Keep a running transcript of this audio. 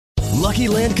Lucky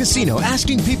Land Casino,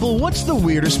 asking people, what's the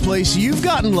weirdest place you've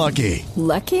gotten lucky?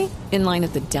 Lucky? In line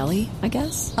at the deli, I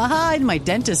guess? Aha, in my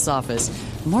dentist's office.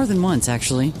 More than once,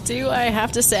 actually. Do I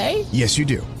have to say? Yes, you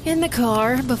do. In the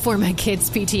car before my kids'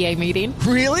 PTA meeting.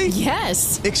 Really?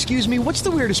 Yes. Excuse me, what's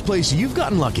the weirdest place you've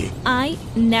gotten lucky? I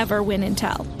never win and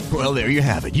tell. Well, there you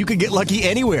have it. You can get lucky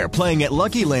anywhere, playing at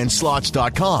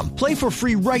LuckyLandSlots.com. Play for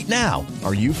free right now.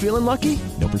 Are you feeling lucky?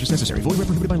 No purchase necessary. Void where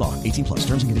prohibited by law. 18 plus.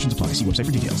 Terms and conditions apply. See website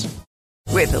for details.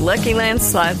 With the Lucky Land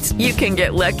Slots, you can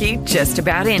get lucky just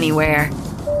about anywhere.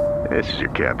 This is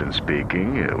your captain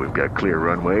speaking. We've got clear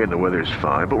runway and the weather's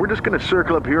fine, but we're just going to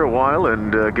circle up here a while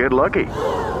and get lucky.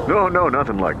 No,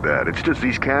 nothing like that. It's just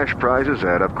these cash prizes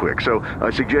add up quick. So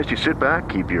I suggest you sit back,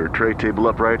 keep your tray table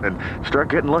upright, and start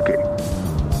getting lucky.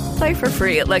 Play for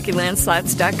free at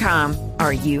LuckyLandSlots.com.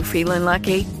 Are you feeling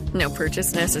lucky? No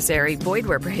purchase necessary. Void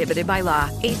where prohibited by law.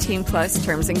 18 plus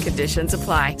terms and conditions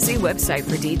apply. See website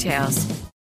for details.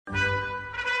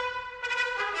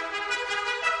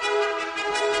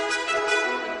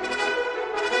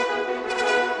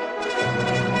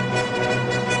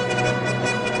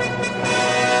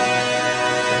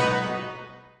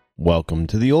 Welcome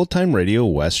to the Old Time Radio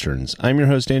Westerns. I'm your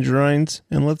host, Andrew Rhynes,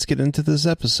 and let's get into this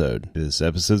episode. This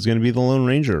episode is going to be The Lone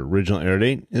Ranger. Original air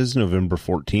date is November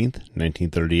 14th,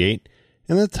 1938,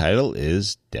 and the title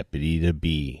is Deputy to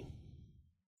Be.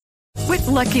 With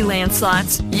Lucky Land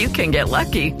Slots, you can get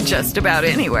lucky just about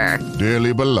anywhere.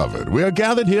 Dearly beloved, we are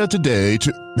gathered here today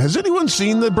to... Has anyone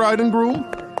seen the bride and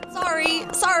groom?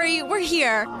 Sorry, we're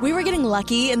here. We were getting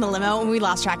lucky in the limo and we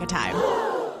lost track of time.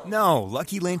 No,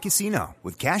 Lucky Land Casino,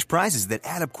 with cash prizes that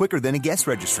add up quicker than a guest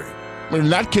registry. In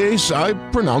that case, I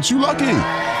pronounce you lucky.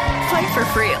 Play for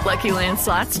free at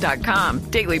LuckyLandSlots.com.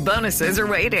 Daily bonuses are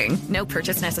waiting. No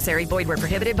purchase necessary. Void where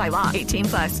prohibited by law. 18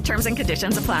 plus. Terms and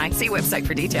conditions apply. See website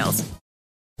for details.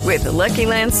 With the Lucky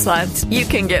Land Slots, you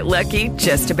can get lucky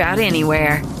just about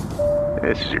anywhere.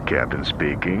 This is your captain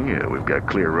speaking. We've got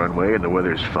clear runway and the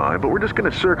weather's fine, but we're just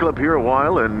going to circle up here a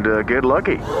while and get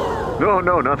lucky.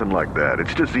 No, nothing like that.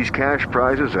 It's just these cash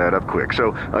prizes add up quick.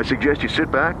 So I suggest you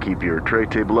sit back, keep your tray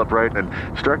table upright, and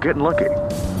start getting lucky.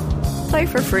 Play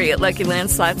for free at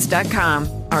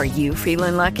LuckyLandSlots.com. Are you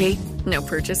feeling lucky? No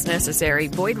purchase necessary.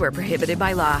 Void where prohibited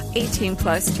by law. 18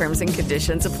 plus terms and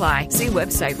conditions apply. See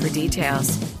website for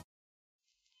details.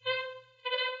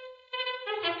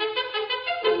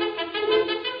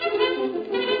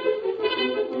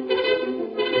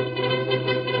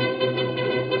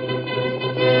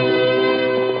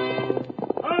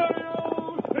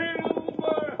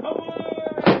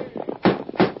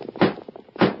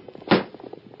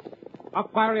 A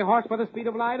fiery horse with the speed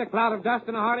of light, a cloud of dust,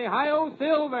 and a hearty hi-yo,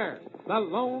 Silver, the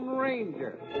Lone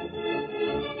Ranger.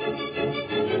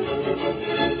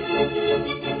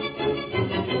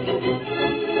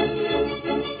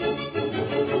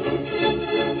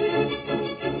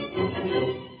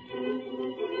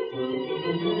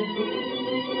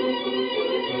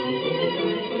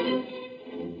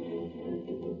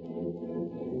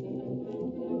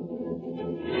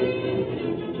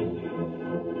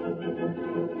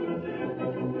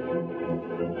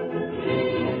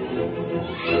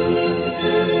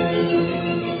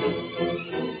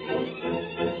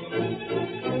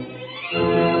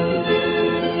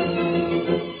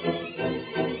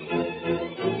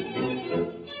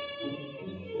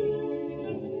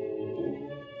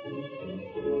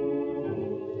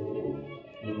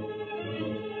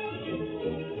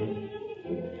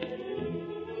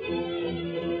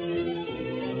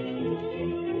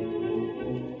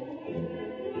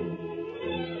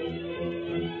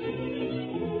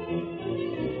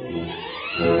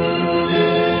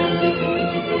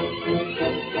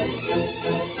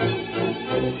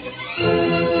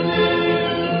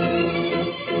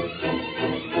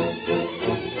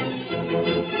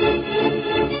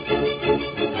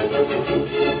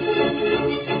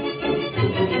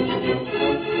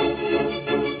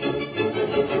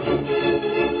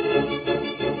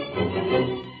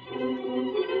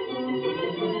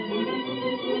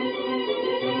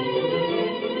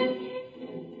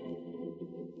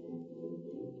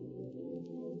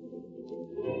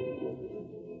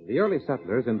 The early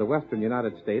settlers in the western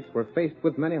United States were faced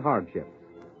with many hardships.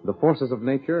 The forces of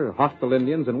nature, hostile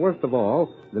Indians, and worst of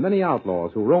all, the many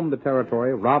outlaws who roamed the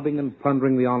territory, robbing and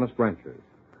plundering the honest ranchers.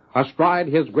 Astride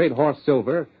his great horse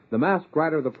Silver, the masked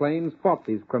rider of the plains fought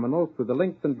these criminals through the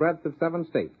length and breadth of 7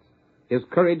 states. His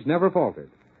courage never faltered.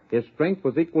 His strength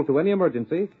was equal to any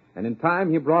emergency, and in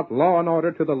time he brought law and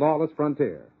order to the lawless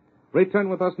frontier. Return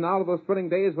with us now to those thrilling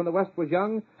days when the West was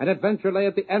young and adventure lay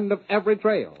at the end of every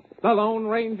trail. The Lone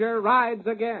Ranger rides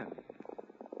again.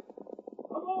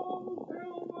 Come on,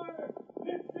 Silver!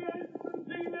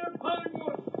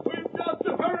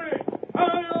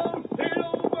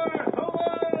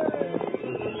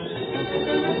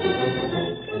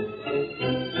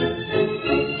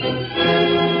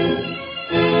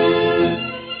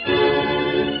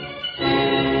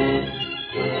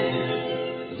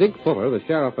 Zeke Fuller, the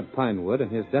sheriff at Pinewood,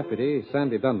 and his deputy,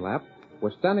 Sandy Dunlap,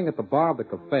 were standing at the bar of the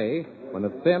cafe when a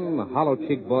thin,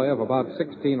 hollow-cheeked boy of about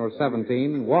 16 or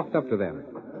 17 walked up to them.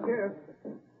 Sheriff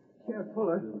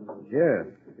Fuller. Sheriff,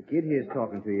 the kid here's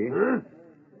talking to you. Huh?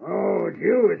 Oh, it's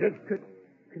you, is it?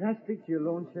 Could I speak to you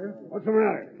alone, Sheriff? What's the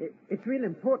matter? It's real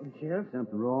important, Sheriff.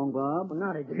 Something wrong, Bob? Well,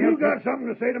 not exactly. If you got something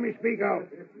to say to me, speak out.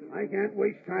 I can't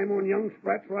waste time on young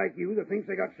sprats like you that thinks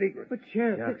they got secrets. But,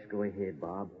 Sheriff... Shucks, go ahead,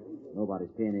 Bob. Nobody's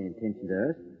paying any attention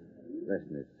to us. Unless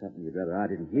there's something you'd rather I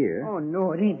didn't hear. Oh,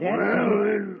 no, it ain't that. Well,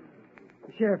 then...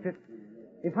 Sheriff,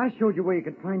 if I showed you where you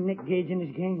could find Nick Gage and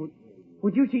his gang,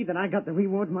 would you see that I got the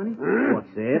reward money? Huh?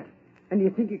 What's that? And do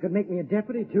you think you could make me a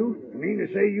deputy, too? You mean to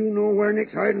say you know where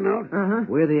Nick's hiding out? Uh-huh.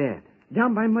 Where they at?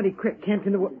 Down by Muddy Creek, camped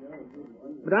in the woods.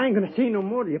 But I ain't going to say no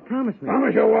more till you promise me.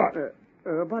 Promise you what?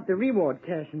 About the reward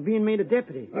cash and being made a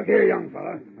deputy. Look here, young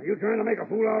fella. Are you trying to make a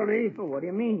fool out of me? Oh, what do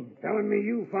you mean? Telling me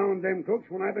you found them crooks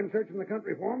when I've been searching the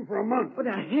country for them for a month. But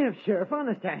I have, Sheriff.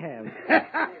 Honest, I have.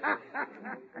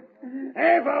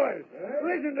 Hey, fellas,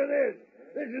 listen to this.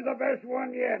 This is the best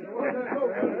one yet.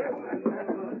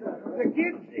 The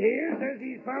kid here says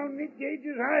he's found Nick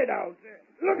Gage's hideout.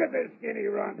 Look at this skinny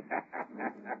runt.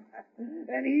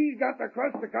 And he's got the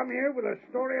crust to come here with a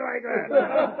story like that.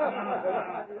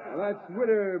 Well, that's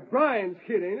Winter Bryan's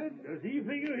kid, ain't it? Does he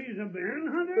figure he's a baron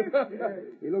hunter?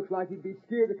 He looks like he'd be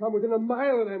scared to come within a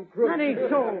mile of them crooks. That ain't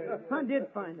so. I did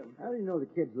find him. How do you know the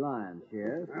kid's lying,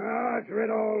 Sheriff? Ah, it's writ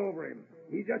all over him.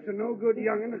 He's just a no-good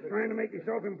young'un that's trying to make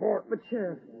himself important. But,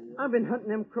 Sheriff, I've been hunting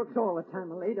them crooks all the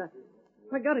time of late.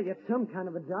 I got to get some kind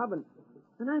of a job, and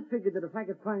I figured that if I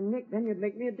could find Nick, then you'd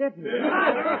make me a deputy. Look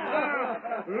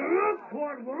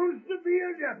what wants to be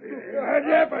a deputy. A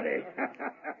deputy.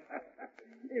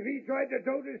 If he tried to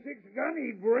tote his 6-gun,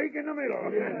 he'd break in the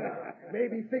middle.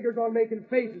 Maybe he figures on making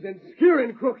faces and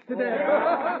skeering crooks to death.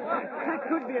 I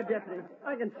could be a deputy.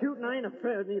 I can shoot, and I ain't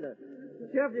afraid neither.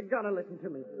 Sheriff, you got to listen to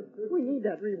me. We need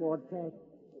that reward cash.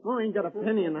 I ain't got a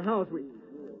penny in the house.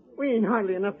 We ain't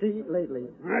hardly enough to eat lately.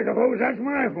 I suppose that's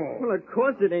my fault. Well, of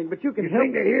course it ain't, but you can you help.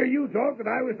 Think to hear you talk that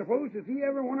I was supposed to see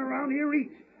everyone around here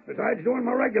eat, besides doing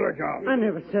my regular job. I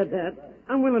never said that.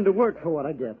 I'm willing to work for what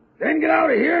I get. Then get out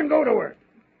of here and go to work.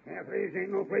 Cafes ain't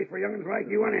no place for young'uns like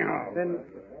you anyhow. Then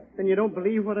you don't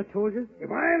believe what I told you?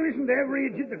 If I listen to every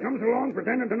idiot that comes along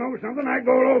pretending to know something, I'd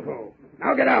go loco.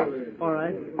 Now get out. All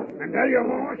right. And tell your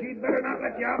ma she'd better not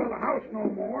let you out of the house no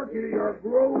more till you're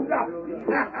grown up.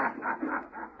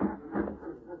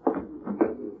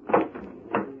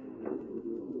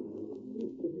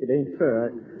 It ain't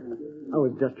fair. I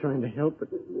was just trying to help, but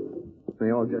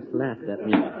they all just laughed at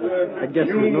me. I guess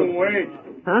you wait.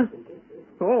 Huh?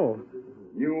 Oh.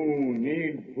 You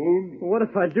need food? What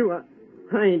if I do?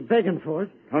 I ain't begging for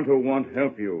it. Tonto won't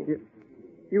help you.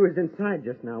 You was inside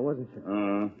just now, wasn't you?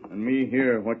 And me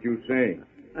hear what you say.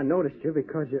 I noticed you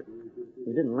because you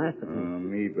didn't laugh at me.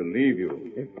 Me believe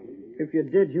you. If you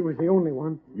did, you was the only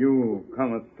one. You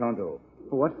cometh, Tonto.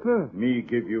 What for? Me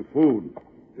give you food.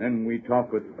 Then we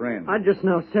talk with friends. I just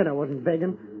now said I wasn't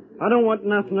begging. I don't want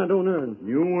nothing I don't earn.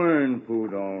 You earn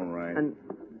food, all right. And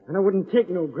I wouldn't take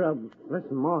no grub unless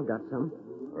Ma got some.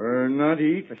 Not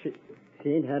eat? She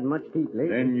ain't had much to eat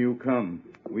lately. Then you come.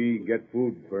 We get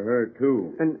food for her,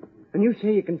 too. And you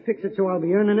say you can fix it so I'll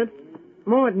be earning it?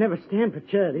 Ma'd never stand for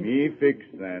charity. Me fix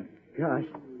that. Gosh,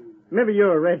 maybe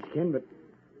you're a redskin, but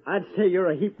I'd say you're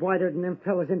a heap whiter than them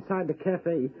fellas inside the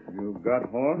cafe. You got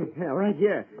horse? Yeah, right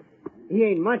here. He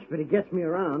ain't much, but he gets me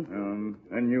around.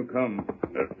 Then you come.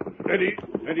 Steady,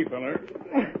 feller.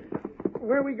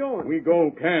 Where are we going? We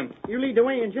go camp. You lead the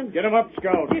way, Injun. Get him up,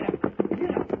 Scout. Get up.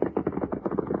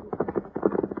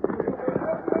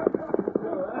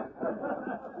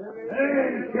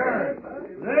 Hey, Sheriff.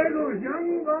 There goes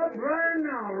young Bob Bryan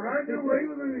now, riding away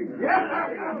with an eagle.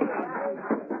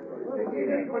 It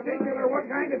ain't particular what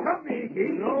kind of company he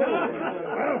keeps. No.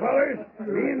 Well, fellers,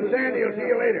 me and Sandy will see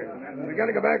you later. We got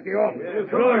to go back to the office.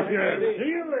 Sure, Sheriff.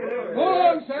 See you later. Go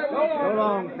on, Sam. So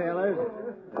long, fellas.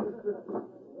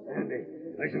 Sandy,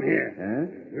 listen here. Huh?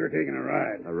 You're taking a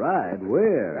ride. A ride?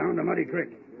 Where? Down to Muddy Creek.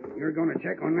 You're going to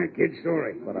check on that kid's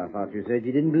story. But I thought you said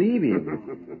you didn't believe him.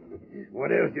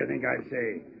 What else do you think I'd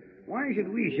say? Why should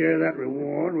we share that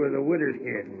reward with the widow's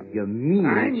kid? You mean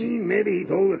I mean, maybe he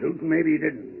told the truth and maybe he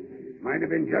didn't. Might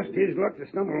have been just his luck to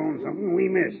stumble on something we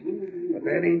missed. But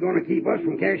that ain't going to keep us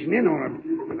from cashing in on him.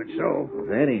 If it's so. Well,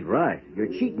 that ain't right. You're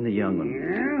cheating the young one.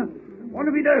 Yeah? What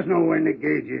if he does know where Nick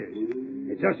Gage is?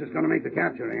 It's just as going to make the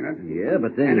capture, ain't it? Yeah,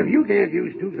 but then... And if you can't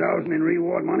use $2,000 in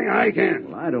reward money, I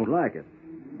can. Well, I don't like it.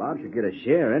 Bob should get a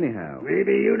share anyhow.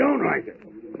 Maybe you don't like it.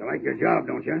 You like your job,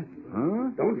 don't you?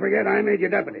 Huh? Don't forget I made you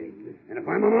deputy. And if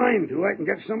I'm a mind to, I can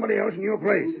get somebody else in your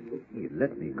place. You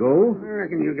let me go? I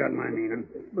reckon you got my meaning.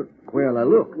 But where'll I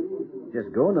look?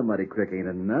 Just going to Muddy Creek ain't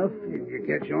enough. Did you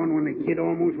catch on when the kid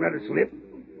almost let it slip?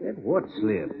 Let what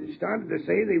slip? He started to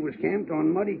say they was camped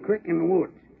on Muddy Creek in the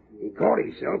woods. He caught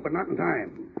himself, but not in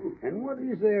time. And what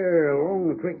is there along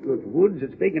the creek with woods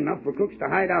that's big enough for crooks to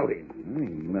hide out in?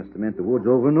 He must have meant the woods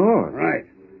over north. Right.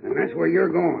 And that's where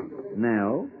you're going.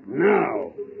 Now?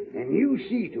 Now. And you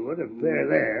see to it, if they're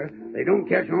there, they don't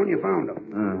catch on you found them.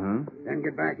 Uh-huh. Then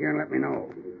get back here and let me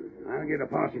know. I'll get a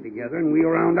posse together, and we'll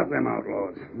round up them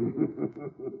outlaws.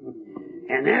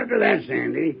 And after that,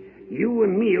 Sandy, you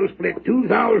and me'll split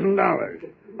 $2,000.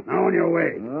 Now on your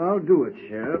way. I'll do it,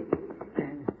 Sheriff.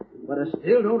 But I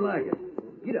still don't like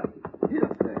it. Get up. Get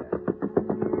up there.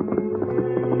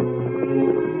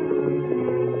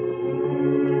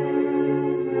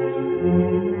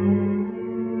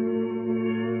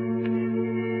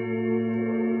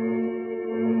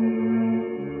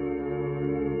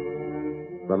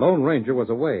 The Lone Ranger was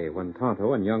away when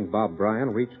Tonto and young Bob Bryan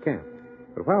reached camp.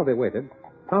 But while they waited,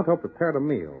 Tonto prepared a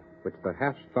meal, which the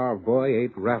half-starved boy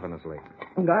ate ravenously.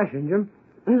 Gosh, Injun,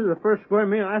 this is the first square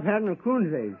meal I've had in a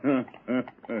coon's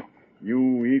age.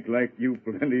 You eat like you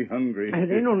plenty hungry.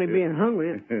 It ain't only being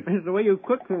hungry. It's the way you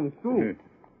cook things, too.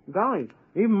 Golly,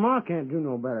 even Ma can't do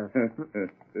no better.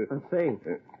 And say...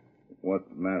 What's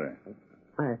the matter?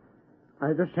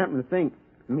 I just happened to think,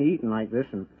 me eating like this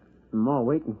and Ma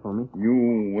waiting for me.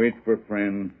 You wait for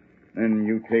friend, and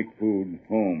you take food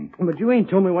home. But you ain't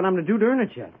told me what I'm to do during it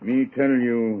yet. Me tell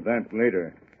you that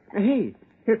later. Hey,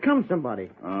 here comes somebody.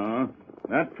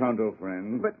 That Tonto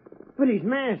friend. But he's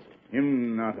masked.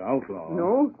 Him not outlaw.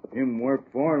 No? Him work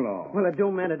for law. Well, it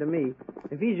don't matter to me.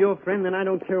 If he's your friend, then I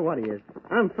don't care what he is.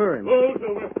 I'm for him. Oh,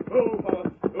 Silver. Oh,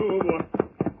 boy.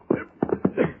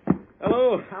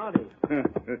 Hello. Howdy.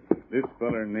 This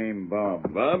feller named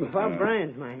Bob. Bob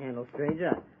Bryan's my handle,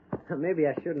 stranger. Maybe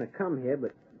I shouldn't have come here,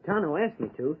 but Tonto asked me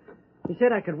to. He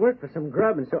said I could work for some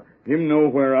grub, and so... Him know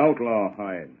where outlaw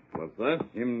hide. What's that?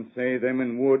 Him say them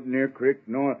in wood near creek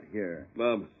north here.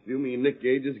 Bob, you mean Nick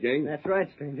Gage's gang? That's right,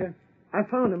 stranger. I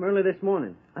found them early this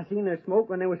morning. I seen their smoke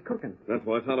when they was cooking. That's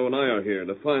why Tonto and I are here,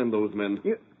 to find those men.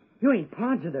 You ain't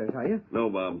pards of theirs, are you? No,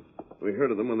 Bob. We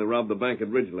heard of them when they robbed the bank at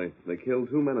Ridgely. They killed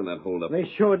 2 men in that holdup. They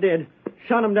sure did.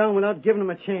 Shot them down without giving them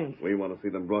a chance. We want to see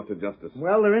them brought to justice.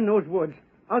 Well, they're in those woods.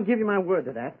 I'll give you my word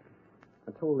to that.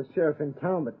 I told the sheriff in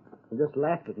town, but he just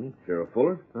laughed at me. Sheriff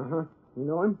Fuller? Uh-huh. You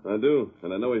know him? I do,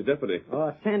 and I know his deputy.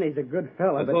 Oh, Sandy's a good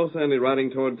fella, I saw Sandy riding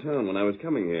toward town when I was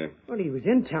coming here. Well, he was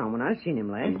in town when I seen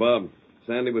him last. And Bob,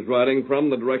 Sandy was riding from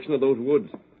the direction of those woods.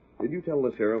 Did you tell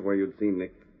the sheriff where you'd seen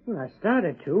Nick? Well, I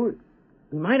started to.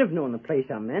 He might have known the place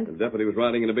I meant. The deputy was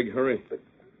riding in a big hurry.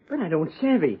 But I don't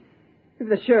savvy. If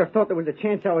the sheriff thought there was a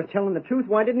chance I was telling the truth,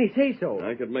 why didn't he say so?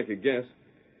 I could make a guess.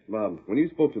 Bob, when you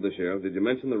spoke to the sheriff, did you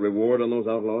mention the reward on those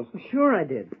outlaws? Sure I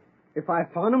did. If I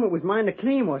found them, it was mine to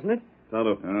claim, wasn't it?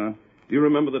 Tonto, do you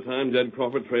remember the time Jed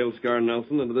Crawford trailed Scar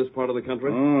Nelson into this part of the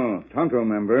country? Oh, Tonto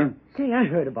remember. Say, I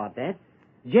heard about that.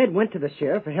 Jed went to the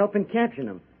sheriff for help in capturing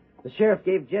him. The sheriff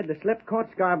gave Jed the slip, caught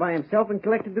Scar by himself, and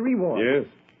collected the reward. Yes.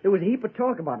 There was a heap of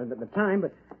talk about it at the time,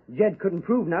 but Jed couldn't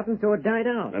prove nothing, so it died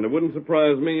out. And it wouldn't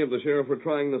surprise me if the sheriff were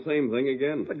trying the same thing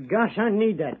again. But gosh, I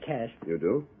need that cash. You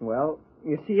do? Well,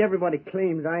 you see, everybody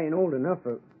claims I ain't old enough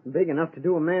or big enough to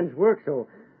do a man's work, so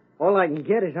all I can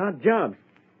get is odd jobs.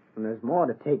 And there's more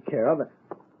to take care of.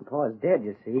 Pa's dead,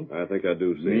 you see. I think I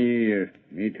do see.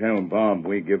 Me tell Bob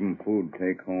we give him food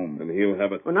take home. And he'll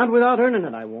have it. Well, not without earning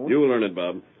it, I won't. You'll earn it,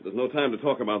 Bob. There's no time to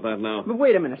talk about that now. But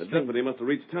wait a minute, The deputy must have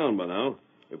reached town by now.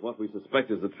 If what we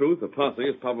suspect is the truth, the posse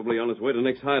is probably on its way to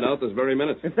Nick's hideout this very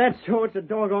minute. If that's so, it's a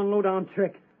doggone low-down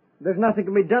trick. There's nothing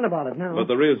can be done about it now. But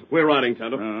there is. We're riding,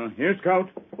 Tonto. Here, Scout.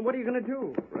 What are you going to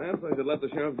do? Perhaps I should let the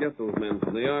sheriff get those men.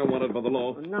 They are wanted by the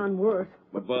law. None worse.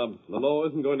 But, Bob, the law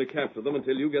isn't going to capture them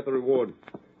until you get the reward.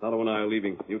 Tonto and I are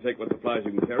leaving. You take what supplies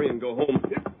you can carry and go home.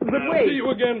 But I'll wait. see you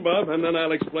again, Bob, and then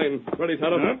I'll explain. Ready,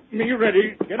 Tonto? Me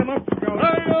ready. Get him up, Scout.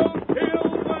 Hi-yo,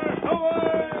 Silver,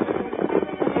 away!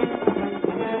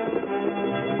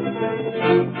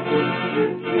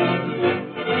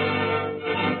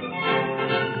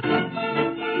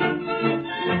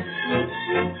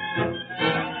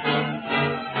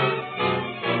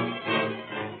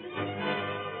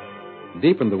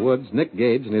 Deep in the woods, Nick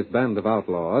Gage and his band of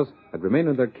outlaws had remained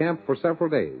in their camp for several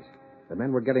days. The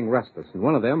men were getting restless, and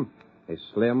one of them, a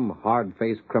slim,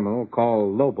 hard-faced criminal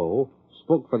called Lobo,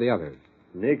 spoke for the others.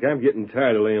 Nick, I'm getting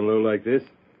tired of laying low like this.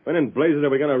 When in blazes are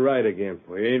we going to ride again?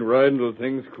 We ain't riding till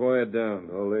things quiet down.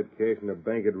 All that cash in the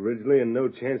bank at Ridgely and no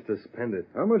chance to spend it.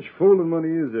 How much fooling money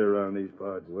is there around these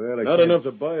parts? Well, not enough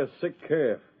to buy a sick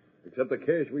calf, except the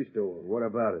cash we stole. What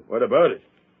about it? What about it?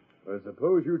 I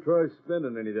suppose you try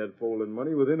spending any of that folding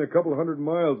money within a couple 100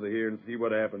 miles of here and see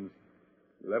what happens.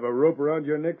 You'll have a rope around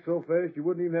your neck so fast you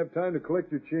wouldn't even have time to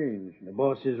collect your change. The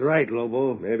boss is right,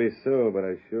 Lobo. Maybe so, but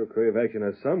I sure crave action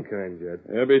of some kind, Judd.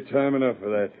 There'll be time enough for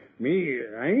that. Me,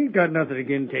 I ain't got nothing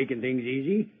against taking things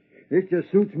easy. This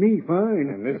just suits me fine.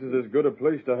 And this is as good a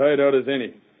place to hide out as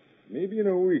any. Maybe in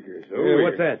a week or so. Hey,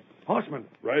 what's that? Horseman.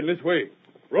 Riding this way.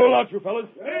 Roll out, you fellas.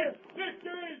 Hey,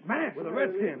 Man, with a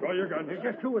redskin. Draw your guns. There's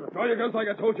just two of them. Draw your guns like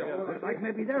I told you. Looks like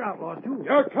maybe they're outlaws, too.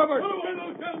 You're covered. Put away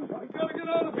those guns. We've got to get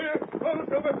out of here. Run,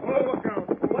 Silver. Oh, look out.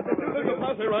 What the There's a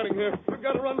posse riding here. We've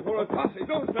got to run for it. Posse,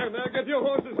 don't stand there. Get your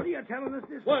horses. What are you telling us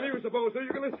this? Why do you suppose that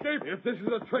you can escape? If this is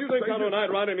a trick, you think Tonto and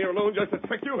I'd ride in here alone just to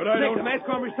trick you? But I don't. The masked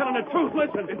armor's telling the truth.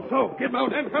 Listen. It's so. Get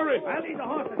out and hurry. I'll leave the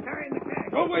horses carrying the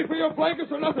cash. Don't wait for your blankets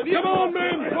or nothing. Come on,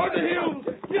 men. Toward the hills.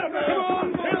 Come on,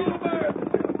 Silver.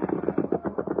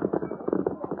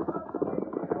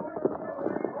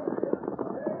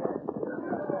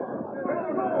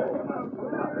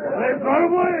 They've got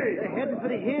away. They're heading for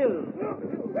the hills.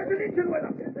 There's an Indian with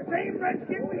them. The same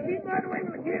redskin we seen right away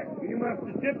with the kid. He must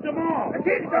have tipped them off. The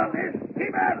kid's done this.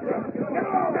 Keep after him. Get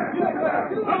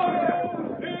along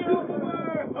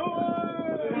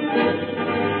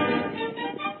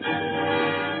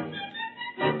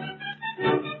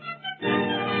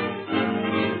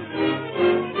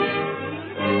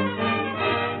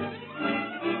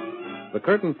The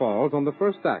curtain falls on the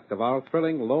first act of our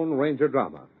thrilling Lone Ranger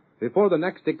drama. Before the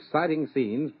next exciting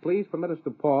scenes, please permit us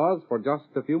to pause for just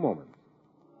a few moments.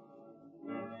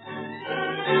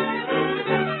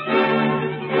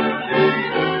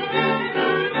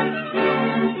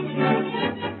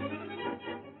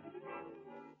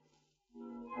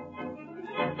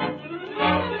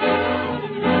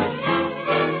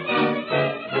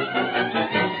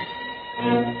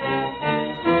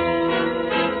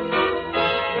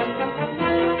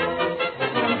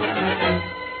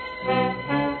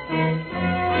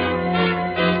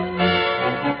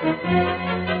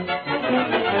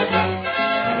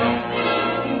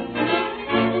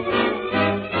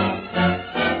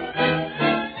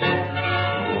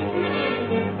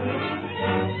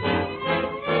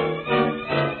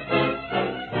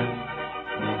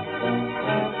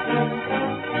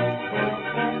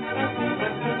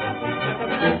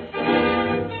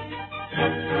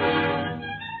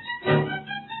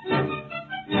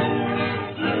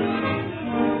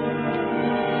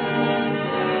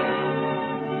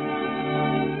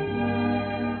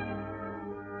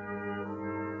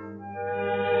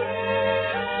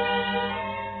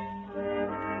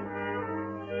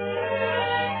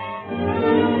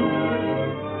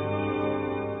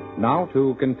 Now,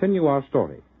 to continue our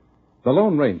story. The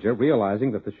Lone Ranger,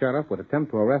 realizing that the sheriff would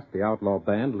attempt to arrest the outlaw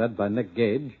band led by Nick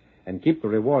Gage and keep the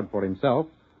reward for himself,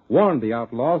 warned the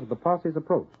outlaws of the posse's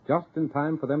approach just in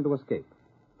time for them to escape.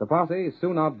 The posse,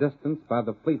 soon outdistanced by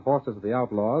the fleet horses of the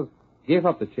outlaws, gave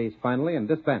up the chase finally and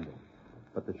disbanded.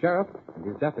 But the sheriff and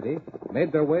his deputy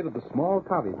made their way to the small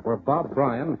cottage where Bob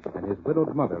Bryan and his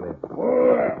widowed mother lived.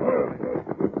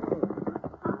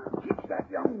 Teach that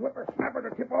young whippersnapper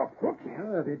to tip off crooks.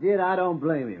 Well, if you did, I don't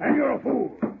blame him. And you're a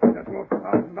fool. That's worth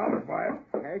 $1,000 by it.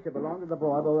 Cash that belonged to the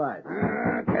boy, but right.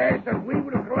 Cash that we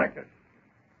would have collected.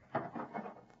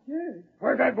 Sheriff.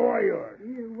 Where's that boy of yours?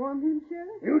 You want him,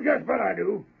 Sheriff? You just bet I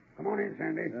do. Come on in,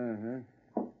 Sandy.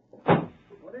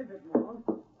 What is it, Mom?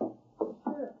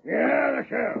 Yeah, the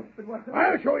sheriff.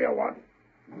 I'll show you what.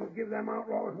 You give them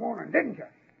outlaws warning, didn't you?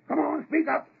 Come on, speak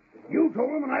up. You told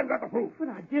them, and I've got the proof. But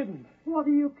I didn't. What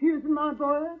are you accusing my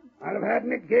boy of? I'd have had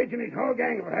Nick Gage and his whole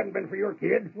gang if it hadn't been for your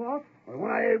kid. What? Well,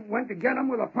 when I went to get them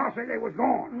with a posse, they was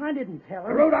gone. I didn't tell You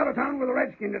him. rode out of town with a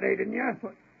redskin today, didn't you?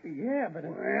 Yeah, but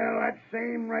Well, that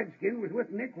same redskin was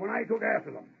with Nick when I took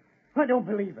after them. I don't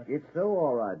believe it. It's so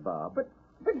all right, Bob.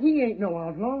 But he ain't no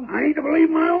outlaw. I ain't to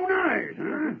believe my own eyes,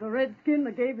 huh? The redskin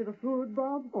that gave you the food,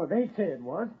 Bob? Oh, they say it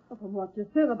was. From what you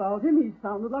said about him, he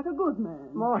sounded like a good man.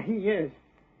 Oh, he is.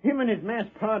 Him and his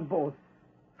masked pard both.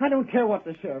 I don't care what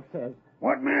the sheriff says.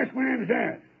 What masked man's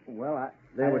that? Well,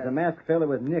 there was a masked fella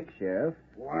with Nick, Sheriff.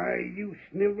 Why, you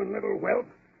sniveling little whelp.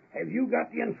 Have you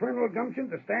got the infernal gumption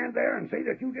to stand there and say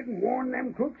that you didn't warn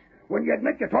them crooks when you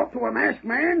admit you talked to a masked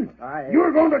man?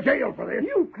 You're going to jail for this.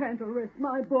 You can't arrest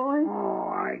my boy. Oh,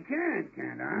 I can't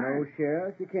I? No,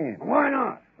 Sheriff, you can't. Why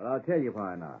not? Well, I'll tell you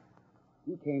why not.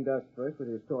 He came to us first with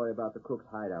his story about the crook's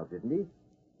hideout, didn't he?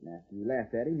 And after you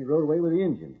laughed at him, he rode away with the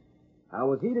Injun. How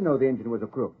was he to know the Injun was a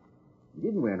crook? He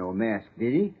didn't wear no mask,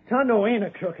 did he? Tonto ain't a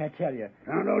crook, I tell you.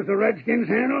 Tonto's the Redskins'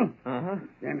 handle? Uh-huh.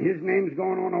 Then his name's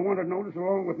going on a wanted notice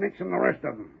along with Nix and the rest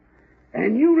of them.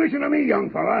 And you listen to me, young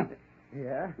fella.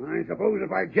 Yeah? I suppose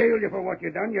if I jail you for what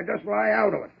you done, you just lie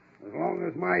out of it. As long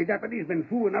as my deputy's been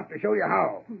fool enough to show you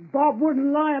how. Bob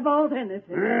wouldn't lie about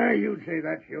anything. You'd say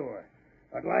that, sure.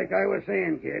 But like I was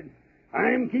saying, kid,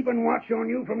 I'm keeping watch on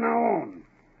you from now on.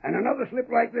 And another slip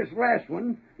like this last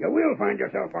one, you will find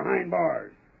yourself behind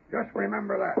bars. Just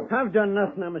remember that. I've done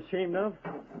nothing I'm ashamed of.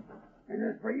 And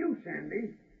as for you,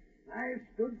 Sandy, I've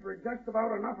stood for just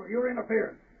about enough of your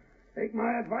interference. Take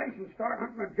my advice and start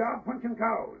hunting a job punching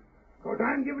cows. Because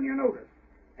I'm giving you notice.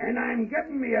 And I'm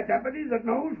getting me a deputy that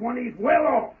knows when he's well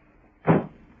off.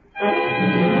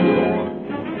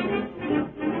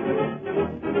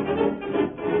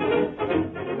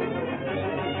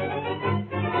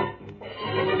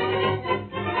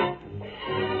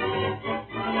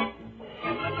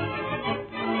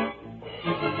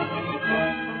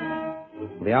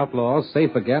 The outlaws,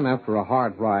 safe again after a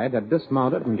hard ride, had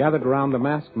dismounted and gathered around the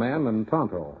masked man and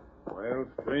Tonto. Well,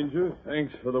 stranger,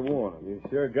 thanks for the warning. You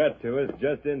sure got to us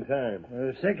just in time.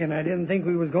 A second, I didn't think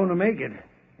we was going to make it.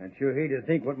 I'd sure hate to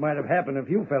think what might have happened if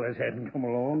you fellas hadn't come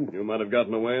along. You might have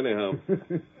gotten away anyhow.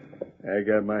 I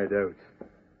got my doubts.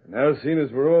 Now, seeing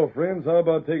as we're all friends, how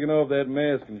about taking off that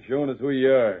mask and showing us who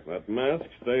you are? That mask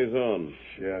stays on.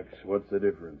 Shucks, what's the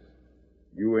difference?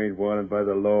 You ain't wanted by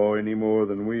the law any more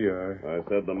than we are. I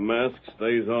said the mask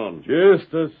stays on.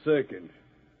 Just a second.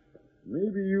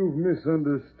 Maybe you've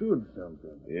misunderstood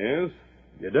something. Yes?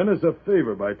 You done us a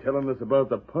favor by telling us about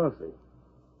the posse.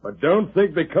 But don't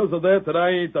think because of that I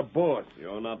ain't the boss.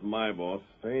 You're not my boss.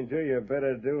 Stranger, you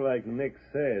better do like Nick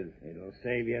says. It'll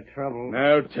save you trouble.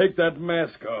 Now, take that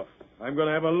mask off. I'm going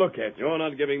to have a look at you. You're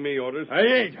not giving me orders. I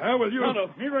ain't. How will you? Tonto.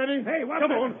 You ready? Hey, what's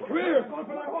Come that? on. Come here.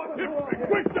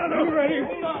 Quick, Tonto. You ready?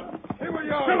 Hold on. Here we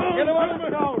are. Come on. Get him out of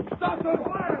the house. Stop the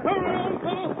fire. Hurry on,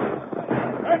 Tonto.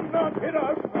 And not hit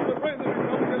us. I'm afraid that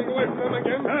we're getting away from them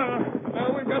again.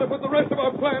 Now we've got to put the rest of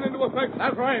our plan into effect.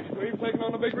 That's right. We've taken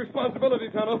on a big responsibility,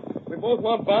 Tonto. We both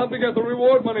want Bob to get the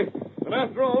reward money. But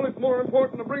after all, it's more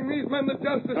important to bring these men to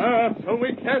justice. So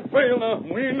we can't fail now.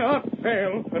 We not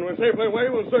fail. When we're safely away,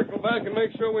 we'll circle back and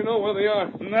make sure we know where they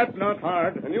are. That's not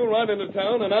hard. And you'll ride into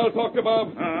town, and I'll talk to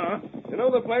Bob. You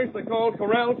know the place they call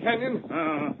Corral Canyon?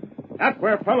 That's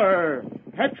where feller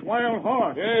catch wild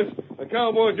horse. Yes, the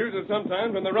cowboys use it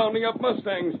sometimes when they're rounding up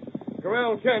Mustangs.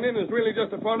 Corral Canyon is really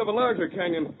just a part of a larger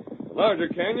canyon. The larger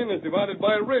canyon is divided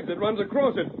by a ridge that runs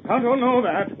across it. I don't know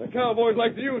that. The cowboys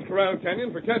like to use Corral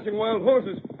Canyon for catching wild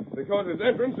horses because its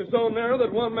entrance is so narrow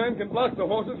that one man can block the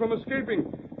horses from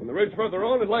escaping. And the ridge further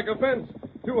on is like a fence,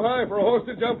 too high for a horse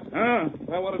to jump.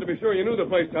 I wanted to be sure you knew the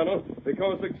place, Tonto,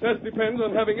 because success depends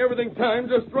on having everything timed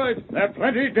just right. There's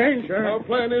plenty danger. Our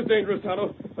plan is dangerous,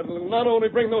 Tonto, but it'll not only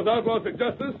bring those outlaws to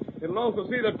justice, it'll also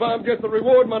see that Bob gets the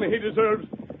reward money he deserves.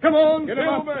 Come on, get him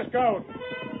up, Scout.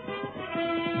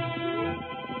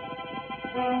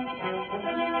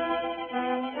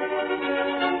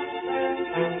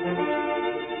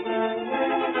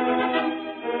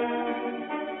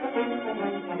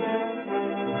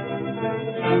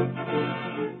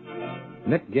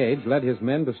 Nick Gage led his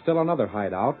men to still another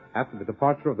hideout after the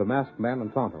departure of the masked man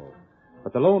and Tonto.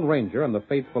 But the Lone Ranger and the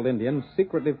faithful Indians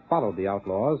secretly followed the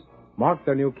outlaws, marked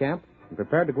their new camp, and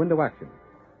prepared to go into action.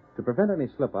 To prevent any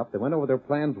slip-up, they went over their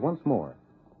plans once more.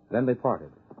 Then they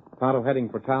parted, Tonto heading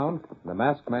for town, and the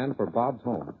masked man for Bob's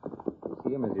home. You'll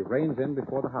see him as he reins in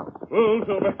before the house. Oh,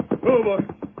 Silver. Oh, boy.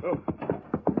 Oh.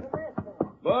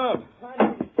 Bob.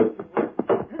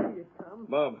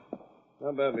 Bob,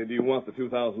 how badly do you want the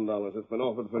 $2,000 that's been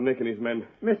offered for Nick and his men?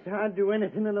 Mister, I'd do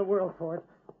anything in the world for it.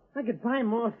 I could buy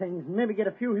more things, maybe get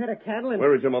a few head of cattle and...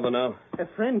 Where is your mother now? A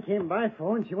friend came by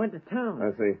for her and she went to town.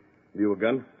 I see. Have you a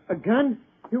gun? A gun?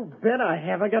 You bet I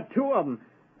have. I got two of them.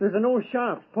 There's an old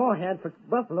Sharps Pa had for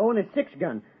Buffalo and a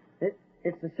 6-gun.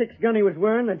 It's the 6-gun he was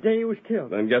wearing the day he was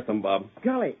killed. Then get them, Bob.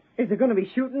 Golly, is there going to be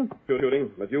shooting?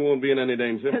 Shooting, but you won't be in any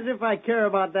danger. As if I care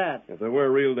about that. If there were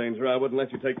real danger, I wouldn't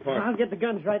let you take part. I'll get the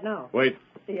guns right now. Wait.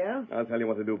 Yeah? I'll tell you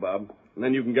what to do, Bob. And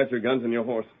then you can get your guns and your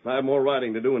horse. I have more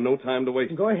riding to do and no time to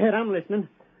waste. Go ahead, I'm listening.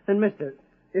 And, mister,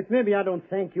 if maybe I don't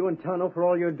thank you and Tonto for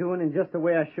all you're doing in just the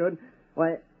way I should,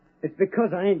 why, it's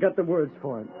because I ain't got the words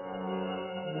for it.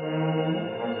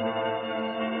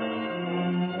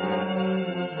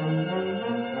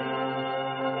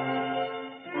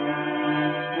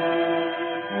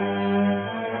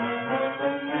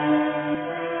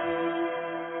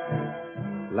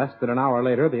 Less than an hour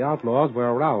later, the outlaws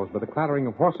were aroused by the clattering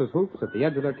of horses' hoofs at the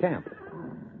edge of their camp.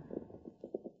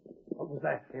 What was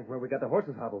that? Came where we got the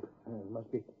horses hobbled. It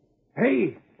must be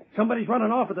Hey, somebody's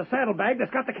running off with a saddlebag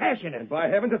that's got the cash in it. By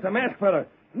heavens, it's a masked fella.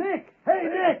 Nick! Hey,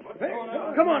 Nick!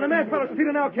 Come on, the masked fella's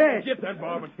stealing our cash. Get that,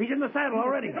 Bob. He's in the saddle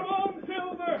already. Come on,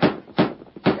 Silver!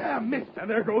 Yeah, missed. And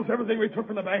there goes everything we took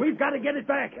from the bank. We've got to get it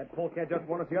back. That polecat just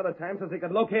won us the other time so he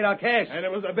could locate our cash. And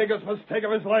it was the biggest mistake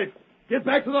of his life. Get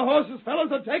back to the horses,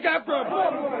 fellas, and take after him.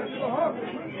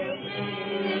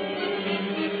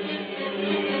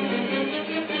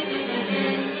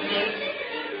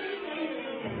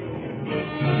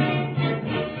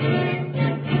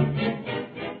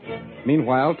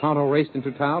 Meanwhile, Tonto raced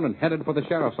into town and headed for the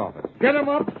sheriff's office. Get him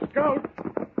up, Scout.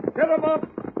 Get him up.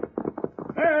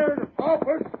 There's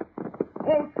office.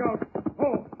 Oh, Scout.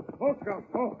 Oh, Scout.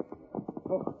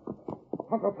 Oh.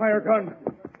 Uncle Fire Gun.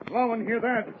 Blow and hear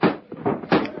that.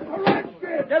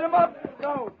 Arrested! Get him up,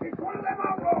 Scout. He's one of them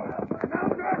outlaws. And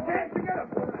now's our chance to get him.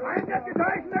 I'm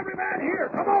deputizing every man here.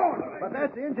 Come on. But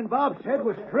that's the engine Bob said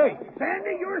was straight.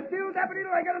 Sandy, you're still deputy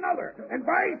till I get another. And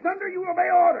by thunder, you obey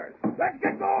orders. Let's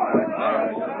get going.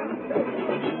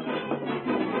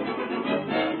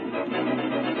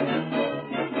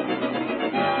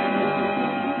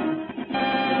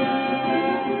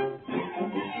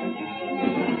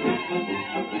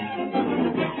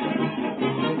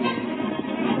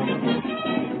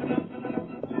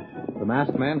 The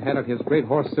masked man headed his great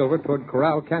horse Silver toward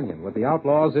Corral Canyon with the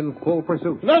outlaws in full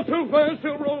pursuit. Not too fast,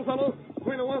 Silver, old fellow.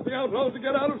 We don't want the outlaws to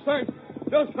get out of sight.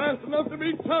 Just fast enough to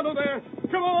beat Tonto there.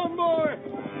 Come on, boy.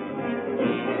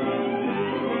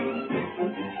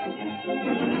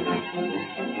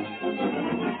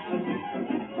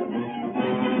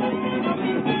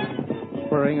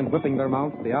 Spurring and whipping their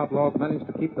mounts, the outlaws managed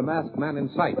to keep the masked man in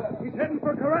sight. He's heading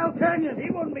for Corral Canyon. He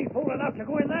wouldn't be fool enough to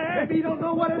go in there. Maybe you don't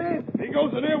know what it is. He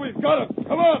goes in here, we've got him.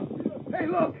 Come on. Hey,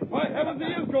 look. By heavens,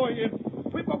 he is going in.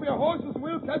 Whip up your horses and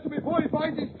we'll catch him before he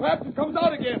finds his traps and comes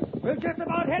out again. We'll just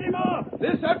about head him off.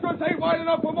 This entrance ain't wide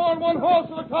enough for more than one horse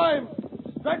at a time.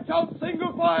 Stretch out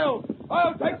single file.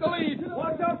 I'll take the lead.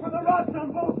 Watch out for the rods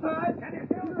on both sides. Can you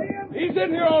still see him? He's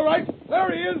in here, all right.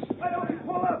 There he is. Why don't you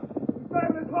pull up? He's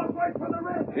driving crosswise for the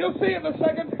ridge. He'll see in a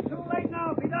second. It's too late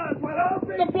now if he does. Well, I'll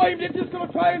see. The blamed idiot's going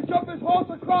to try and jump his horse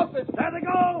across it. There they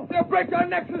go. They'll break our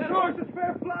necks as That sure. horse is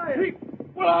fair flying.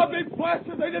 Well, I'll be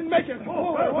blasted. They didn't make it.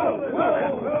 Whoa. I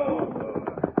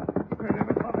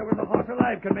never thought there was a horse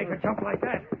alive could make a jump like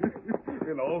that.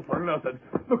 You know, for nothing.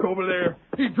 Look over there.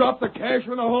 He dropped the cash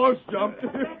when the horse jumped.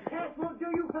 That cash won't do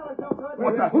you fellas no good.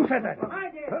 What the? Who said that? I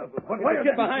did. Let's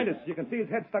get behind us. You can see his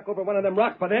head stuck over one of them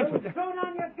rocks by the entrance. Throw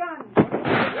down your gun.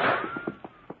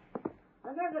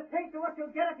 And there's a taste of what you'll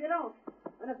get if you don't.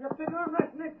 And if you're figuring on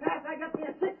rushing this pass, I got me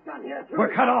a 6-gun here, too. We're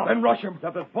cut off. Then rush him.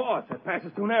 Up his paws. That pass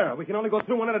is too narrow. We can only go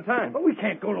through one at a time. But we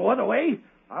can't go no other way.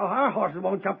 Our horses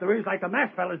won't jump the ridge like the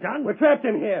masked fella's done. We're trapped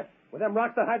in here. With them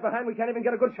rocks to hide behind, we can't even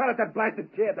get a good shot at that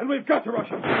blasted kid. Then we've got to rush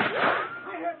him.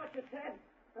 I heard what you said.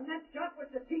 And that shot was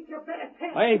to teach you better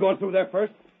sense. I ain't going through there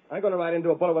first. I'm going to ride into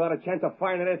a bullet without a chance of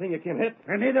firing at anything you can hit.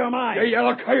 And neither am I. You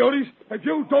yellow coyotes. If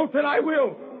you don't, then I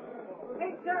will.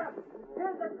 Hey, Sheriff.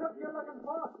 Here's the crook you're looking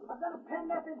for. I've got him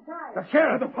penned up inside. The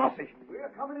sheriff, the posse. We're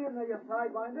coming in there, you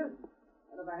sidewinders.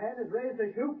 And if a hand is raised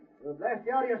to shoot, we'll blast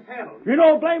you out of your saddles. You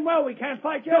know blame well we can't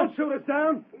fight you. Don't shoot us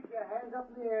down. Keep your hands up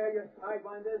in the air, you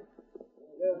sidewinders.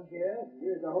 Look here,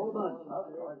 here's the whole bunch.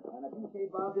 And if you say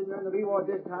Bob didn't earn the reward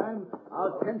this time,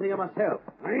 I'll tend to you myself.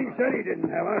 I ain't said he didn't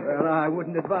have it. Well, I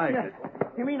wouldn't advise it.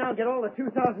 You mean I'll get all the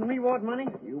 2,000 reward money?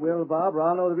 You will, Bob, or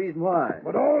I'll know the reason why.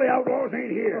 But all the outlaws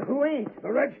ain't here. Who ain't?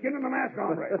 The redskin and the mask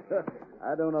hombre.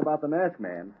 I don't know about the masked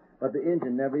man, but the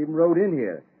Injun never even rode in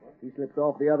here. He slipped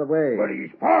off the other way. But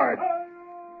he's part.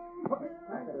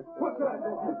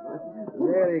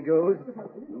 There he goes.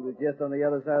 He was just on the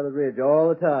other side of the ridge all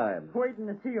the time. Waiting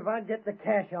to see if I'd get the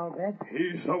cash, I'll bet.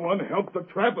 He's the one helped to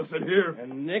trap us in here.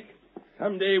 And Nick,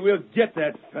 someday we'll get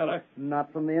that fella.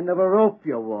 Not from the end of a rope,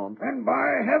 you won't. And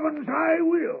by heavens, I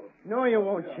will. No, you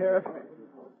won't, Sheriff.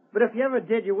 But if you ever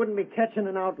did, you wouldn't be catching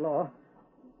an outlaw.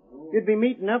 You'd be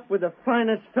meeting up with the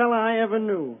finest fella I ever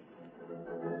knew.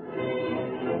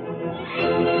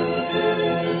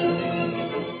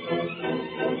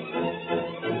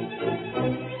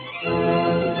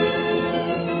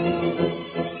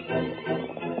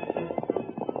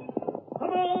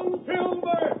 Come on,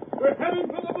 Silver! We're heading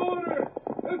for the border!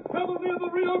 It's trouble near the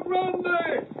Rio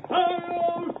Grande!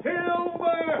 Hi-yo,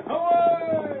 Silver!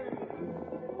 Away!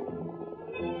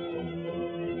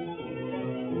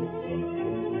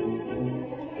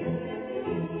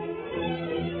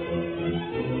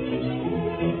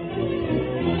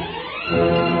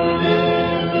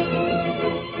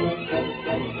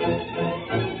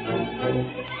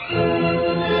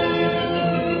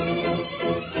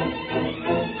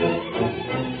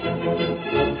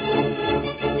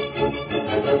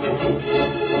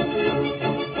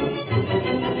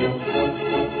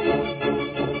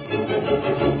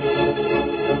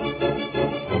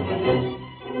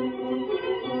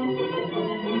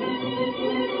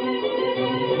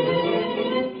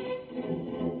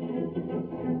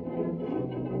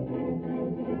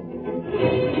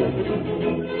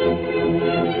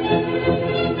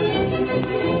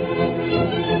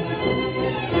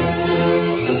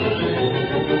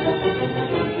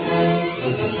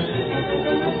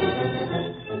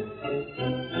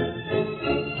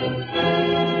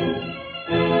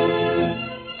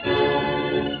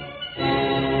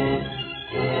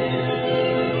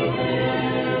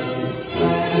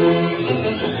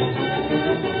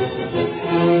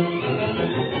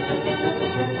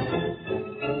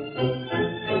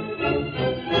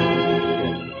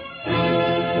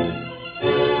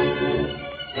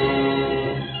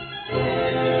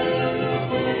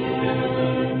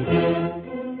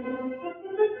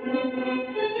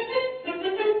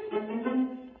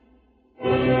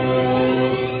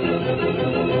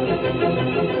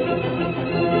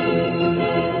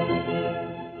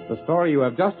 story you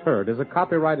have just heard is a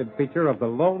copyrighted feature of the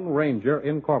Lone Ranger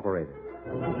Incorporated.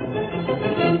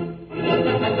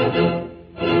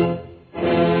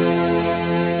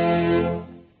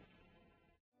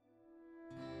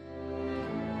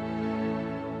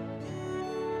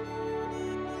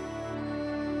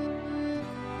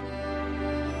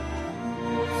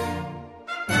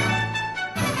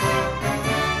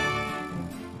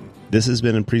 This has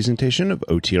been a presentation of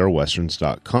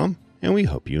OTRWesterns.com, and we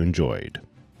hope you enjoyed.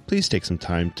 Please take some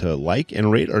time to like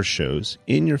and rate our shows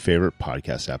in your favorite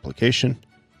podcast application.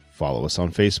 Follow us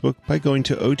on Facebook by going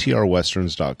to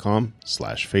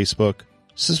OTRWesterns.com/Facebook.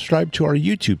 Subscribe to our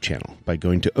YouTube channel by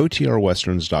going to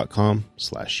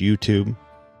OTRWesterns.com/YouTube.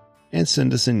 And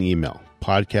send us an email,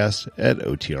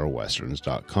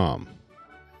 podcast@OTRWesterns.com.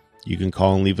 You can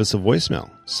call and leave us a voicemail,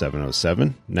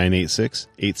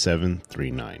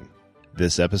 707-986-8739.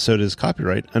 This episode is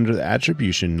copyright under the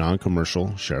Attribution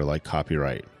Non-Commercial Share-alike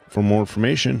copyright. For more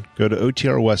information, go to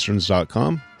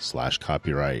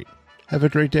OTRWesterns.com/copyright. Have a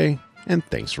great day, and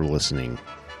thanks for listening.